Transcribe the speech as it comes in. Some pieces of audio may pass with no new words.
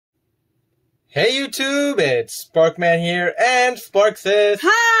Hey YouTube, it's Sparkman here and Sparksis.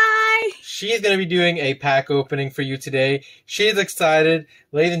 Hi! She's going to be doing a pack opening for you today. She's excited.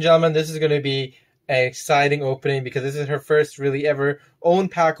 Ladies and gentlemen, this is going to be an exciting opening because this is her first really ever own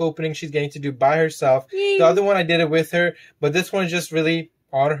pack opening she's getting to do by herself. Yay. The other one I did it with her, but this one is just really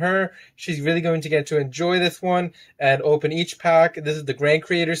on her. She's really going to get to enjoy this one and open each pack. This is the Grand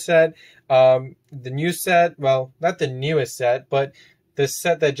Creator set. The new set, well, not the newest set, but the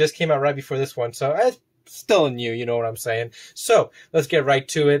set that just came out right before this one. So it's still new, you know what I'm saying. So let's get right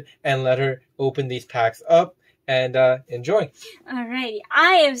to it and let her open these packs up and enjoy. Alrighty,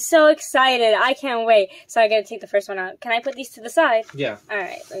 I am so excited. I can't wait. So I gotta take the first one out. Can I put these to the side? Yeah.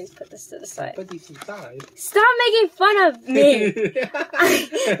 Alright, let me put this to the side. Put these to the side. Stop making fun of me!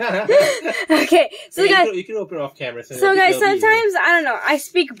 Okay, so yeah, guys... You can open it off camera. So guys, sometimes, I don't know, I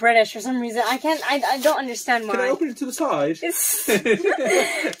speak British for some reason. I don't understand why. Can I open it to the side? It's, look,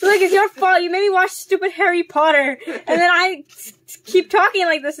 it's your fault. You made me watch stupid Harry Potter, and then I keep talking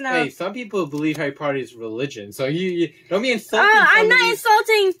like this now. Hey, some people believe Harry Potter is religion, so you don't be insulting. I'm not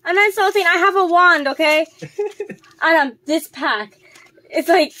insulting. I'm not insulting. I have a wand, okay? Adam, this pack, it's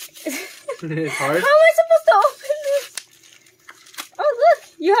like... It's hard? How am I supposed to open this? Oh, look,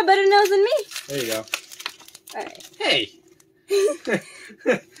 you have better nails than me. There you go. Alright. Hey!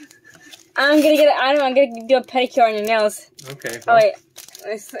 I'm gonna do a pedicure on your nails. Okay. Well. Oh, wait.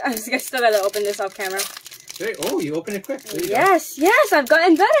 I'm still gotta open this off camera. Hey, oh, you opened it quick. Yes, yes, I've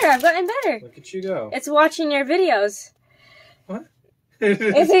gotten better. Look at you go. It's watching your videos. What? It's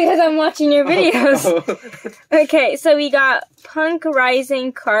because I'm watching your videos. Oh. Okay, so we got Punk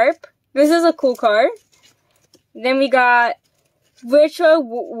Rising Carp. This is a cool card. Then we got Virtual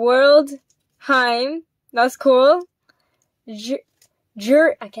World Heim. That's cool.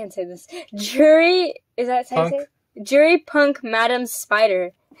 I can't say this. Jury, is that how you say it? Jury Punk Madam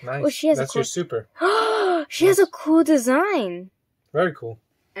Spider. Nice. Oh, she has That's a cool... your super. She has a cool design. Very cool.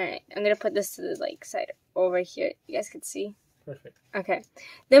 Alright, I'm gonna put this to the side over here. You guys can see. Perfect. Okay.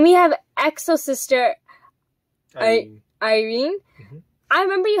 Then we have Exo Sister Irene. Mm-hmm. I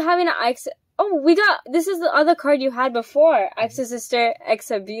remember you having an Exo... Oh, this is the other card you had before. Exo Sister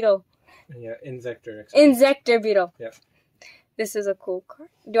Exo Beetle. Yeah, Insector. Insector Beetle. Yeah. This is a cool card.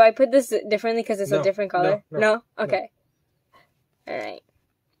 Do I put this differently because it's a different color? No? Okay. No. Alright.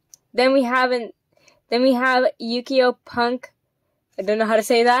 Then we have Yukio Punk. I don't know how to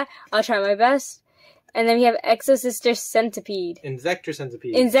say that. I'll try my best. And then we have Exo Sister Centipede. Insector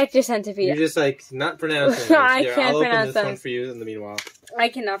Centipede. Insector Centipede. You're just like not pronouncing them. I can't pronounce them. I'll open this one for you in the meanwhile. I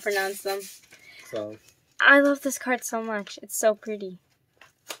cannot pronounce them. So. I love this card so much. It's so pretty.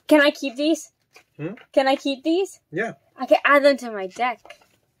 Can I keep these? Can I keep these? Yeah. I can add them to my deck.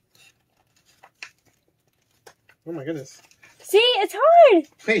 Oh my goodness. See, it's hard.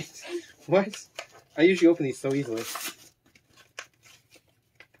 Wait, what? I usually open these so easily.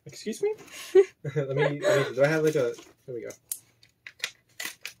 Excuse me? let me, do I have like a, there we go.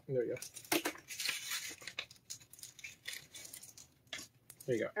 There we go.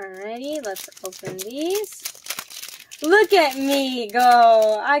 There you go. Alrighty, let's open these. Look at me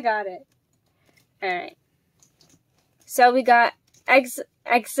go. I got it. Alright. So we got oh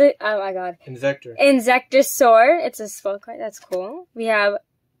my god. Insector. Insector Sword. It's a spell card. That's cool. We have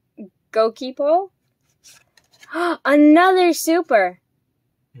Gokipo. Another super.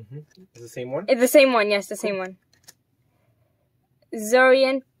 Is the same one? It's the same one. Yes, the same one.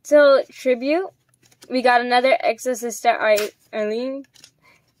 Zoriental Tribute. We got another Exo Sister Arlene.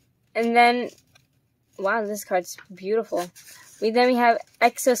 And then, wow, this card's beautiful. Then we have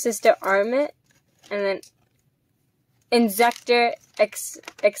Exo Sister Armit. And then Insector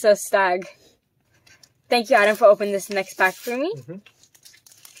Exo Stag. Thank you, Adam, for opening this next pack for me.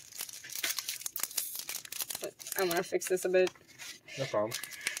 I'm gonna fix this a bit. No problem.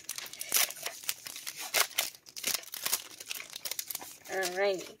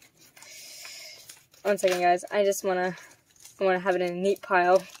 Alrighty. One second, guys. I wanna have it in a neat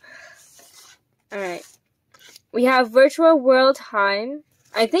pile. Alright. We have Virtual World Heim.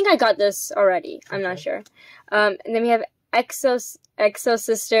 I think I got this already. I'm not sure. And then we have Exo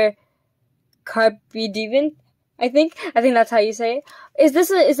Sister Carpidivin. I think that's how you say it. Is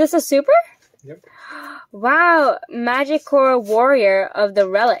this a super? Yep. Wow, Magicore Warrior of the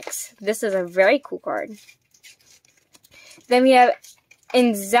Relics. This is a very cool card. Then we have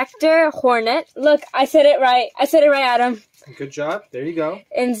Insector Hornet. Look, I said it right. Adam. Good job. There you go.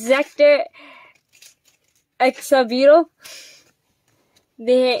 Insector Exabeetle.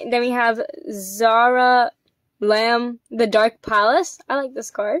 Then we have Zara Lamb, the Dark Palace. I like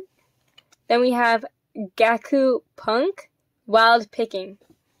this card. Then we have Gaku Punk, Wild Picking.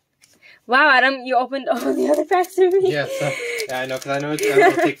 Wow, Adam, you opened all the other packs for me. Yeah, I know, because I know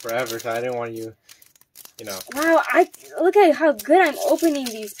it'll take forever, so I didn't want you, Wow, look at how good I'm opening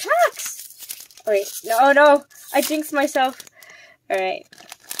these packs. Oh, wait, no, I jinxed myself. All right.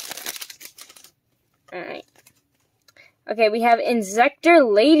 Okay, we have Insector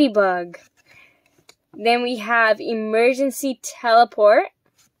Ladybug. Then we have Emergency Teleport.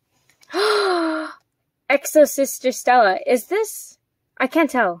 Exo Sister Stella. Is this? I can't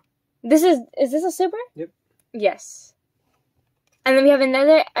tell. Is this a super? Yep. Yes. And then we have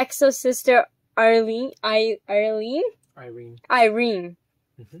another Exo Sister Irene. Mm-hmm.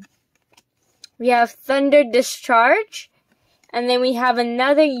 We have Thunder Discharge. And then we have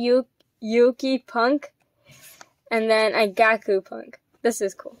another Yuki Punk. And then a Gaku Punk. This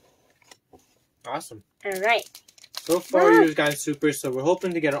is cool. Awesome. Alright. So far, you've gotten super, so we're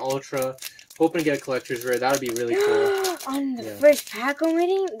hoping to get an ultra, hoping to get a collector's rare. That would be really cool. On the first pack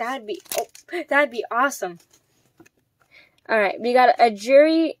opening? That'd be awesome. Alright, we got a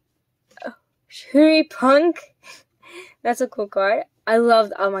Shuri Punk. That's a cool card.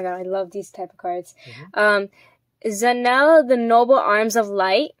 Oh my god, I love these type of cards. Mm-hmm. Zanelle, the Noble Arms of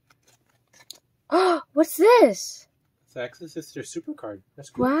Light. Oh, what's this? It's the Exo Sister super card. That's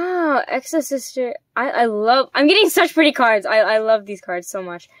cool. Wow, Exo Sister. I'm getting such pretty cards. I love these cards so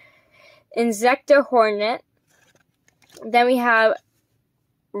much. Insector Hornet. Then we have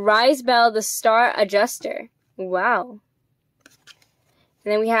Rise Bell, the Star Adjuster. Wow.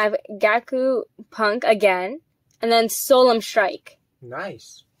 And then we have Gaku Punk again. And then Solemn Strike.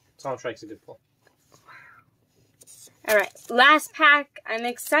 Nice. Solemn Strike's a good pull. Alright, last pack. I'm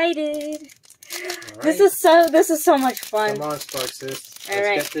excited. Right. This is so much fun. Come on, Sparksis.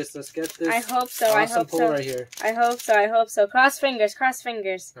 Alright. Let's get this. I hope so. Awesome pull right here. I hope so. Cross fingers.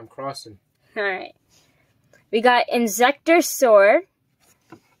 I'm crossing. Alright. We got Insector Sword.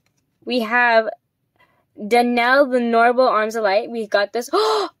 We have Danelle, the Noble Arms of Light. We got this.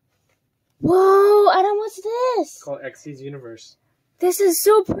 Whoa, Adam, what's this? It's called Xy's Universe. This is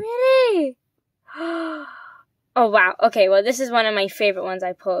so pretty. Oh, wow. Okay, well, this is one of my favorite ones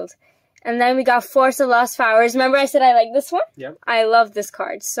I pulled. And then we got Force of Lost Flowers. Remember I said I like this one? Yep. I love this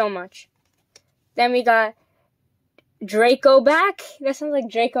card so much. Then we got Draco back. That sounds like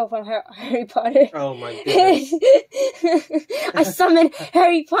Draco from Harry Potter. Oh my goodness. I summoned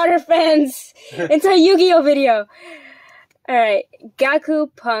Harry Potter fans into a Yu-Gi-Oh video. Alright, Gaku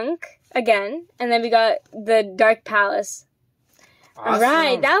Punk again. And then we got the Dark Palace. Awesome.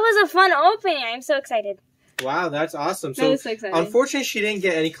 Alright, that was a fun opening. I'm so excited. Wow, that's awesome. So unfortunately, she didn't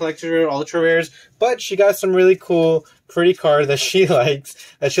get any collector or ultra rares, but she got some really cool, pretty cards that she likes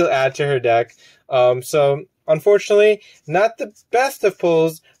that she'll add to her deck. So unfortunately, not the best of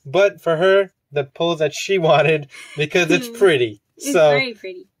pulls, but for her, the pulls that she wanted because it's pretty. It's very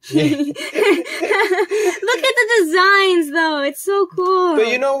pretty. Yeah. Look at the designs, though. It's so cool. But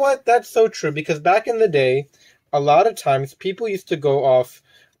you know what? That's so true because back in the day, a lot of times people used to go off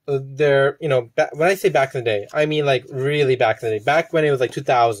their, when I say back in the day, I mean like really back in the day, back when it was like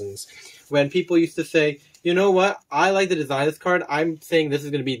 2000s, when people used to say, you know what, I like the design of this card, I'm saying this is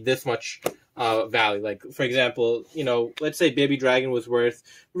going to be this much value. Like, for example, let's say Baby Dragon was worth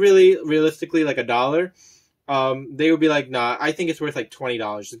realistically like $1. They would be like, nah, I think it's worth like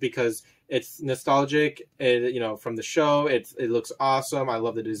 $20 just because it's nostalgic, from the show. It looks awesome. I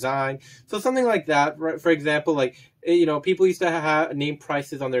love the design. So something like that, right? For example, like, people used to name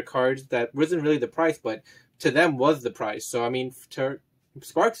prices on their cards that wasn't really the price, but to them was the price. So, I mean, to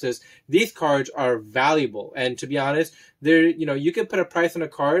Sparksis, these cards are valuable. And to be honest, you can put a price on a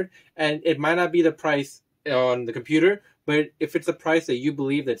card and it might not be the price on the computer, but if it's a price that you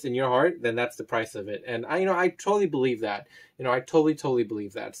believe that's in your heart, then that's the price of it. And I totally believe that. I totally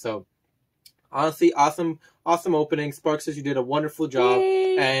believe that. So honestly, awesome opening. Sparksis, you did a wonderful job.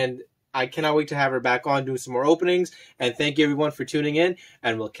 Yay. And I cannot wait to have her back on doing some more openings. And thank you everyone for tuning in.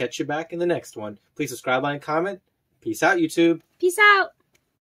 And we'll catch you back in the next one. Please subscribe, like, and comment. Peace out, YouTube. Peace out.